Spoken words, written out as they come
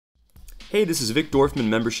Hey, this is Vic Dorfman,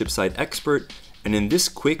 membership site expert, and in this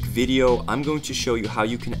quick video, I'm going to show you how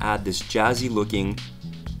you can add this jazzy looking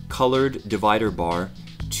colored divider bar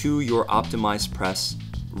to your OptimizePress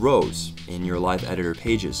rows in your Live Editor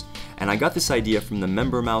pages. And I got this idea from the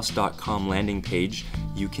membermouse.com landing page.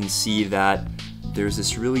 You can see that there's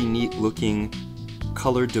this really neat looking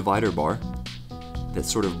colored divider bar that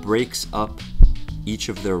sort of breaks up each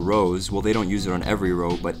of their rows. Well, they don't use it on every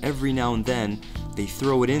row, but every now and then they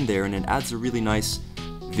throw it in there and it adds a really nice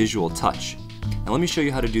visual touch. Now let me show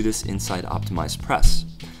you how to do this inside OptimizePress.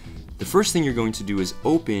 The first thing you're going to do is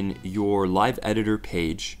open your Live Editor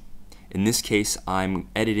page. In this case, I'm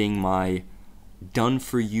editing my Done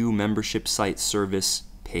For You membership site service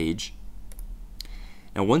page.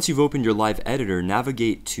 Now once you've opened your Live Editor,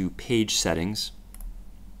 navigate to Page Settings.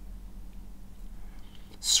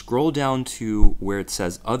 Scroll down to where it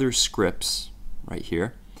says Other Scripts, right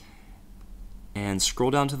here, and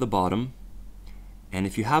scroll down to the bottom, and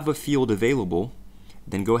if you have a field available,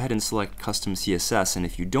 then go ahead and select Custom CSS, and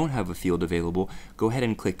if you don't have a field available, go ahead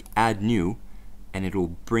and click Add New, and it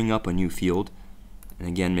will bring up a new field. And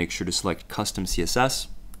again, make sure to select Custom CSS.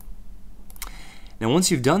 Now once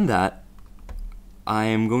you've done that, I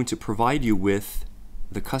am going to provide you with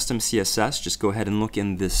the custom CSS. Just go ahead and look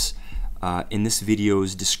in this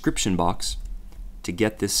video's description box to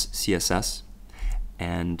get this CSS,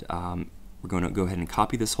 and we're going to go ahead and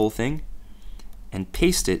copy this whole thing and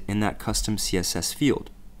paste it in that custom CSS field.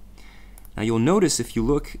 Now you'll notice if you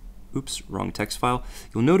look, oops, wrong text file.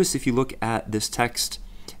 You'll notice if you look at this text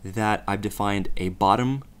that I've defined a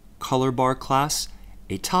bottom color bar class,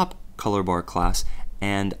 a top color bar class,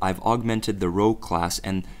 and I've augmented the row class.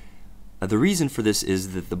 And the reason for this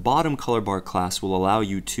is that the bottom color bar class will allow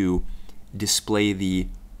you to display the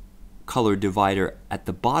color divider at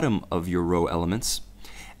the bottom of your row elements,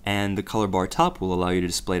 and the color bar top will allow you to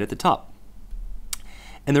display it at the top.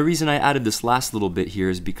 And the reason I added this last little bit here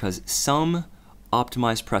is because some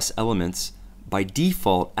OptimizePress elements by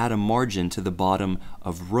default add a margin to the bottom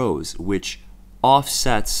of rows, which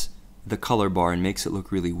offsets the color bar and makes it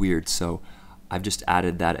look really weird. So I've just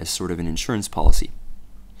added that as sort of an insurance policy.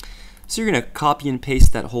 So you're going to copy and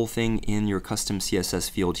paste that whole thing in your custom CSS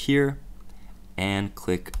field here and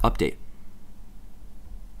click Update.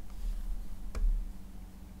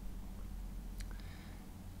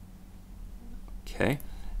 Okay,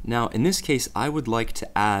 now in this case I would like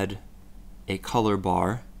to add a color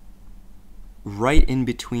bar right in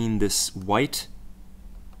between this white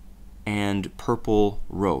and purple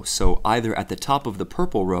row. So either at the top of the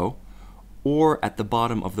purple row or at the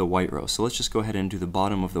bottom of the white row. So let's just go ahead and do the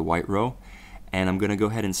bottom of the white row, and I'm going to go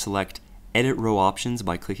ahead and select Edit Row Options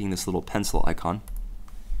by clicking this little pencil icon.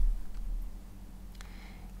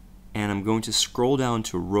 And I'm going to scroll down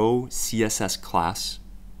to Row CSS Class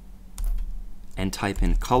and type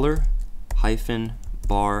in color hyphen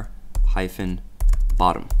bar hyphen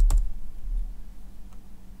bottom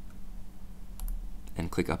and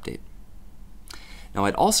click Update. Now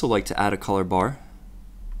I'd also like to add a color bar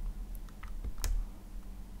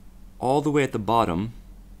all the way at the bottom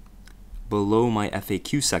below my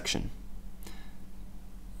FAQ section,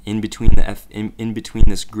 in between in between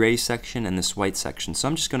this gray section and this white section. So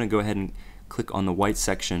I'm just going to go ahead and click on the white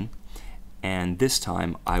section, and this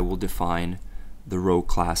time I will define the row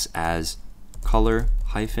class as color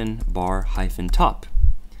hyphen bar hyphen top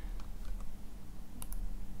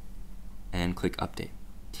and click Update.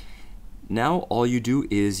 Now all you do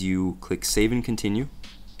is you click Save and Continue,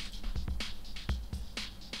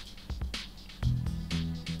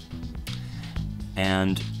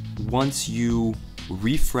 and once you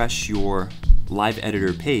refresh your Live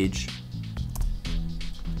Editor page,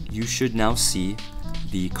 you should now see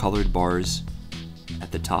the colored bars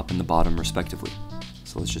at the top and the bottom respectively.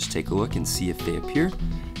 So let's just take a look and see if they appear.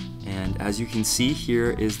 And as you can see,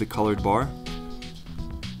 here is the colored bar,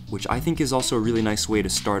 which I think is also a really nice way to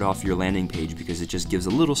start off your landing page because it just gives a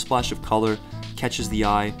little splash of color, catches the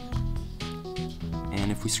eye.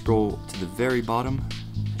 And if we scroll to the very bottom,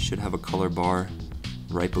 I should have a color bar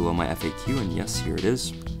right below my FAQ, and yes, here it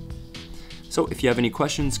is. So if you have any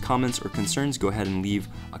questions, comments, or concerns, go ahead and leave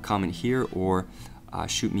a comment here or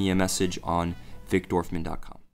shoot me a message on vicdorfman.com.